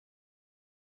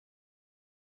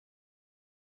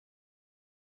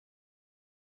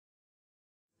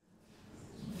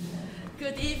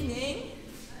Good evening.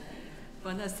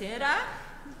 Buonasera.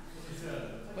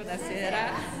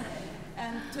 Buonasera.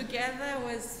 And together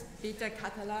with Bita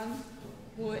Cattelan,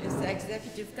 who is the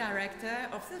executive director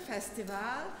of the festival,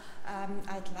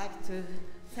 I'd like to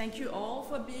thank you all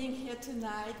for being here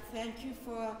tonight. Thank you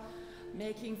for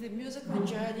making the musical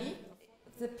journey.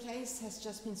 The place has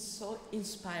just been so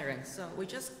inspiring. So we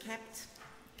just kept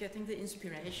getting the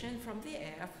inspiration from the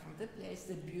air, from the place,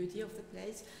 the beauty of the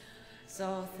place.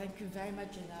 So thank you very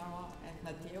much, Gennaro and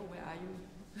Matteo, where are you?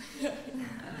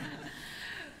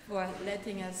 For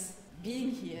letting us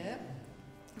being here.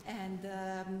 And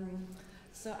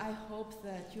so I hope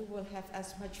that you will have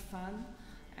as much fun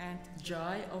and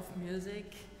joy of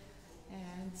music.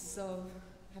 And so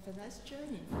have a nice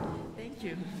journey. Thank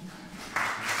you.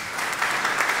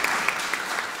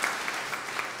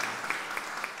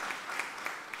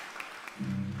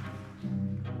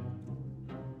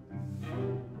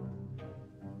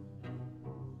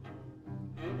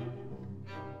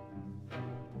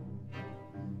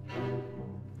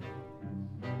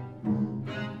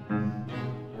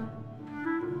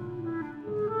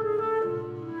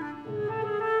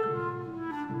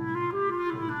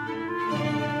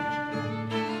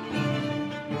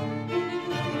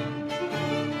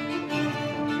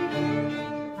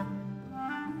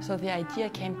 So the idea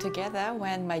came together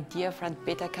when my dear friend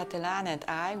Bita Cattelan and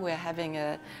I were having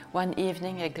one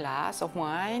evening a glass of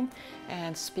wine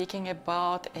and speaking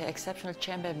about exceptional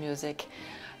chamber music,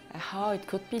 how it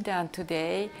could be done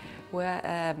today,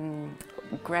 where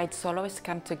great soloists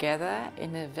come together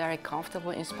in a very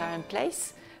comfortable, inspiring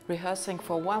place, rehearsing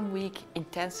for 1 week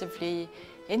intensively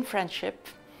in friendship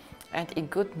and in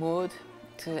good mood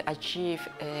to achieve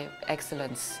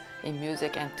excellence in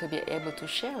music and to be able to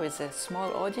share with a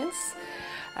small audience,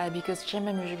 because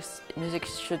chamber music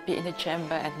should be in a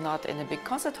chamber and not in a big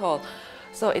concert hall.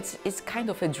 So it's kind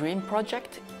of a dream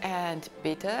project, and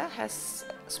Bita has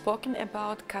spoken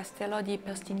about Castello di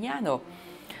Postignano.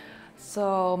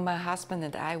 So my husband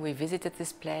and I, we visited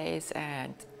this place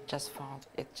and just found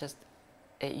it just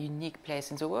a unique place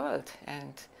in the world,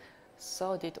 and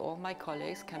so did all my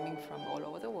colleagues coming from all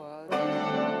over the world.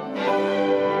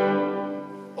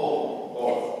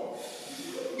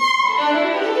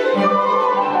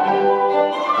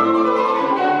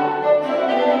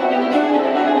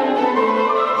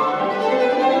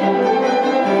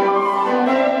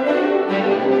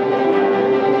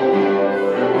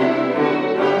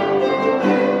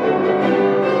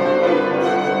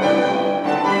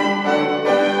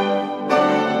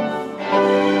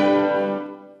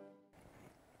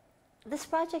 This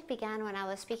project began when I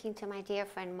was speaking to my dear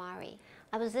friend Mari.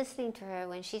 I was listening to her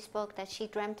when she spoke that she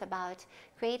dreamt about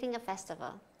creating a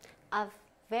festival of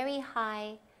very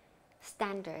high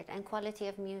standard and quality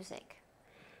of music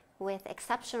with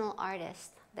exceptional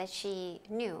artists that she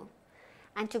knew,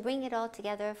 and to bring it all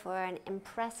together for an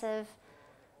impressive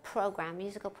program,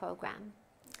 musical program.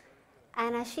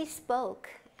 And as she spoke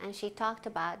and she talked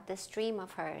about this dream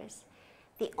of hers,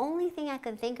 the only thing I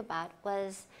could think about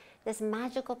was this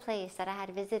magical place that I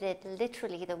had visited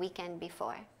literally the weekend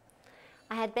before.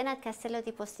 I had been at Castello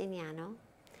di Postignano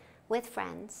with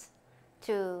friends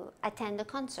to attend a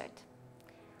concert,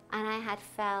 and I had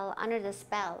fell under the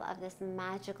spell of this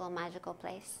magical, magical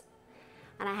place.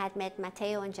 And I had met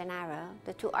Matteo and Gennaro,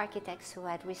 the two architects who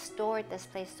had restored this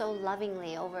place so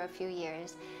lovingly over a few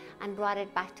years and brought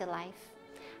it back to life.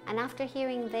 And after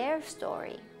hearing their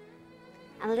story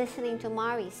and listening to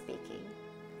Mari speaking,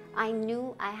 I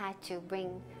knew I had to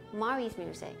bring Mari's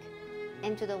music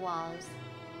into the walls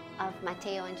of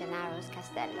Matteo and Gennaro's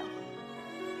castello.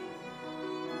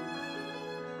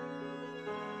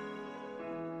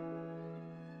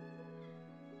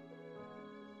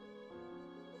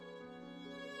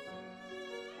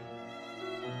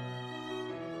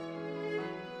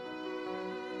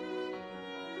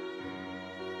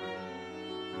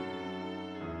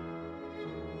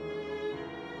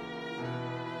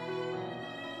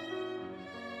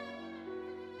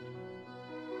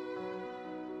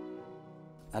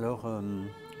 Alors,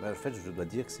 en fait, je dois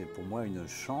dire que c'est pour moi une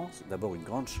chance, d'abord une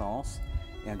grande chance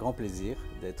et un grand plaisir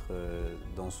d'être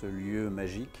dans ce lieu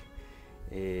magique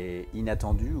et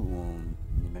inattendu où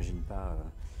on n'imagine pas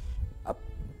à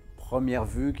première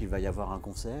vue qu'il va y avoir un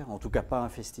concert, en tout cas pas un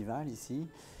festival ici.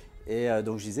 Et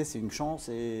donc je disais, c'est une chance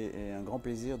et un grand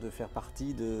plaisir de faire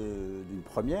partie d'une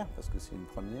première, parce que c'est une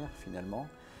première finalement,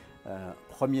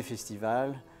 premier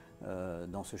festival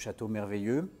dans ce château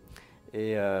merveilleux.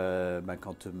 Et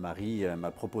quand Marie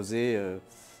m'a proposé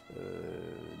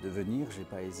de venir, je n'ai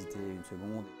pas hésité une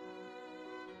seconde.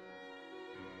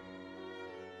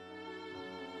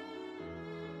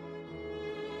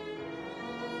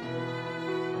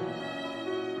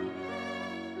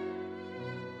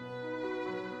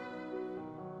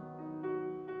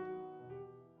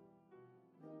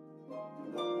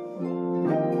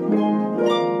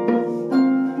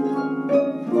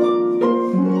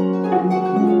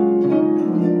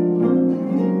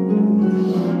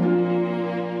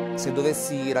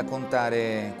 di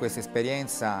raccontare questa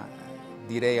esperienza,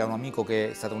 direi a un amico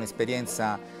che è stata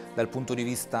un'esperienza dal punto di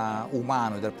vista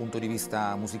umano e dal punto di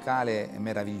vista musicale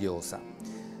meravigliosa.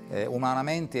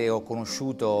 Umanamente ho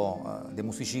conosciuto dei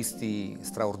musicisti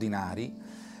straordinari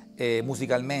e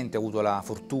musicalmente ho avuto la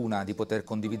fortuna di poter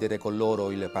condividere con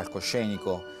loro il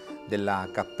palcoscenico della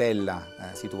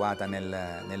cappella situata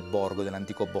nel borgo,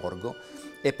 dell'antico borgo,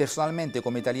 e personalmente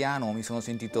come italiano mi sono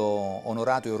sentito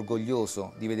onorato e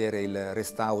orgoglioso di vedere il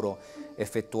restauro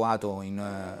effettuato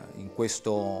in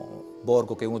questo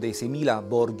borgo che è uno dei 6.000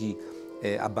 borghi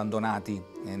abbandonati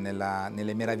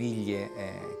nelle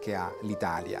meraviglie che ha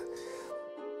l'Italia.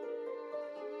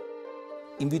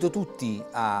 Invito tutti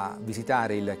a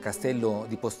visitare il castello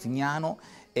di Postignano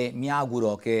e mi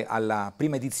auguro che alla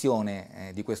prima edizione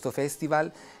di questo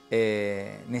festival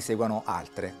ne seguano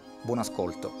altre. Buon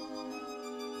ascolto.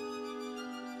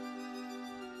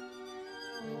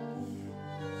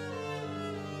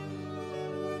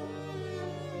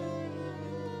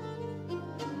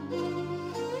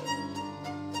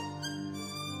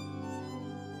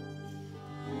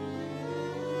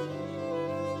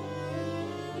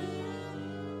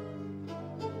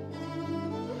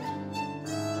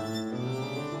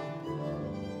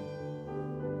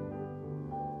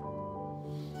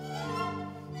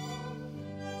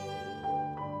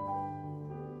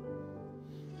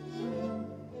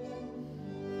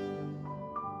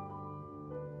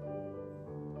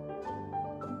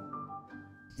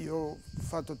 Io ho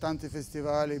fatto tanti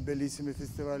festivali, bellissimi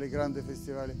festivali, grandi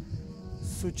festivali.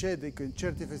 Succede che in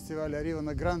certi festivali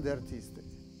arrivano grandi artisti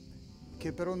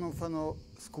che però non fanno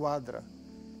squadra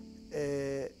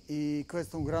e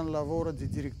questo è un gran lavoro di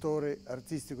direttore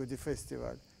artistico di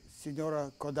festival.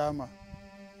 Signora Kodama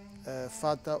ha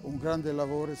fatto un grande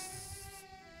lavoro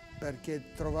perché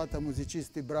ha trovato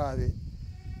musicisti bravi,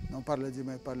 non parlo di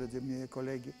me, parlo dei miei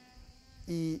colleghi,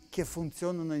 che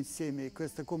funzionano insieme.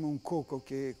 Questo è come un cuoco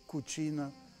che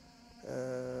cucina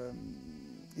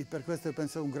e per questo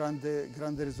penso un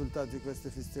grande risultato di questo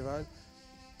festival,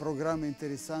 programmi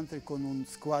interessanti con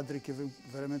squadre che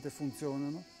veramente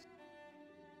funzionano.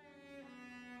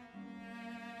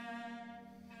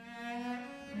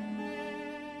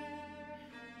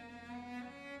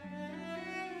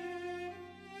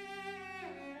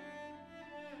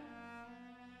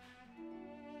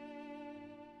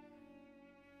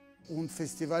 Un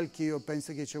festival che io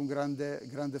penso che c'è un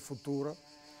grande futuro,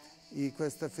 e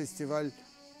questo festival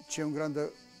c'è un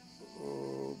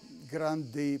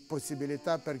grande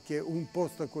possibilità perché un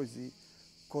posto così,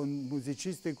 con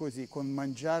musicisti così, con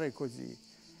mangiare così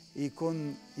e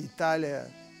con Italia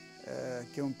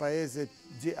che è un paese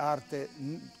di arte,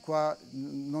 qua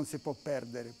non si può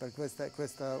perdere, per questa è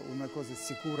una cosa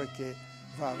sicura che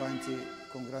va avanti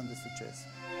con grande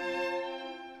successo.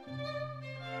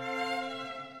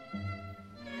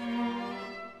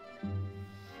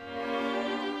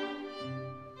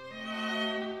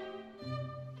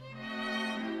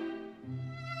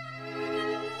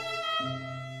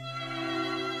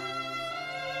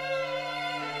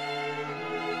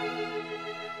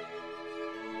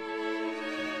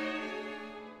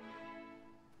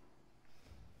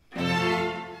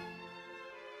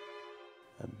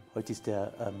 Heute ist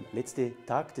der letzte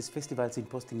Tag des Festivals in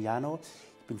Postignano.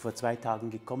 Ich bin vor 2 Tagen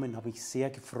gekommen, habe mich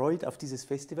sehr gefreut auf dieses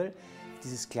Festival,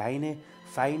 dieses kleine,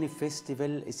 feine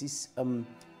Festival. Es ist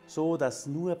so, dass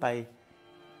nur bei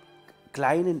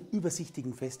kleinen,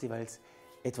 übersichtlichen Festivals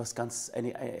etwas ganz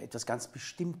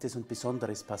Bestimmtes und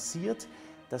Besonderes passiert.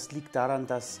 Das liegt daran,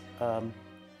 dass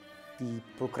die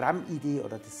Programmidee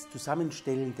oder das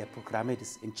Zusammenstellen der Programme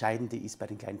das Entscheidende ist bei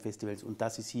den kleinen Festivals, und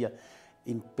das ist hier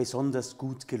besonders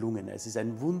gut gelungen. Es ist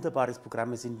ein wunderbares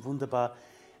Programm, es sind wunderbar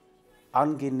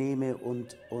angenehme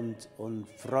und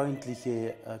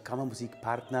freundliche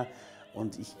Kammermusikpartner,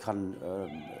 und ich kann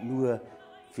nur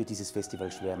für dieses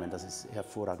Festival schwärmen, dass es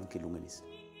hervorragend gelungen ist.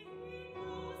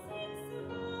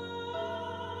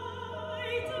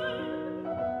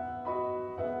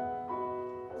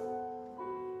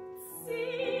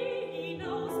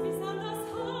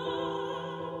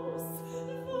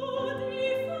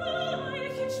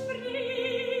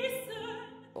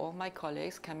 My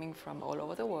colleagues coming from all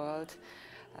over the world,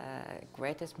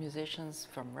 greatest musicians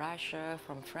from Russia,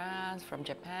 from France, from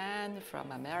Japan,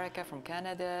 from America, from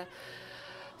Canada.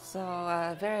 So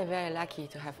very, very lucky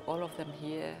to have all of them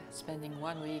here, spending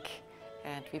 1 week,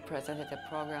 and we presented a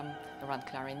program around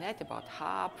clarinet, about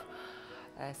harp,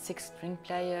 6 string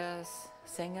players,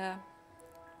 singer.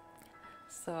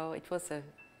 So it was a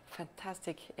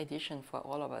fantastic edition for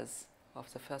all of us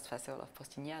of the first festival of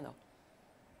Postignano.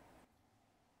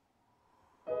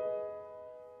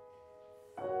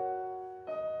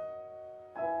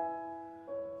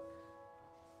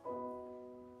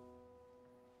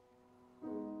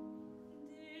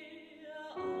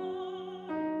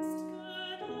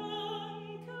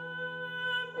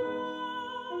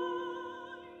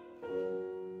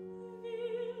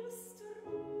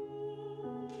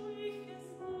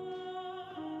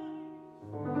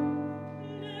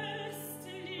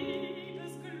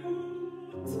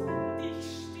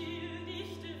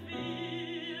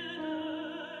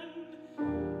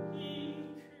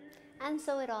 And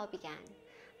so it all began.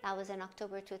 That was in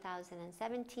October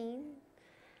 2017.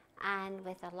 And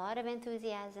with a lot of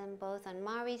enthusiasm, both on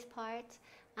Mari's part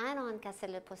and on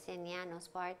Castello Postignano's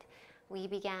part, we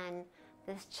began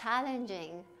this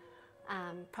challenging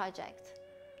project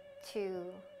to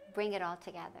bring it all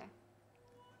together.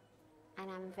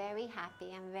 And I'm very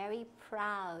happy, I'm very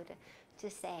proud to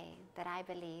say that I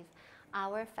believe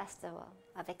our festival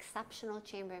of exceptional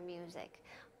chamber music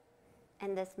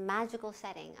in this magical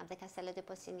setting of the Castello di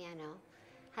Postignano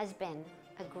has been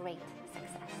a great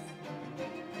success.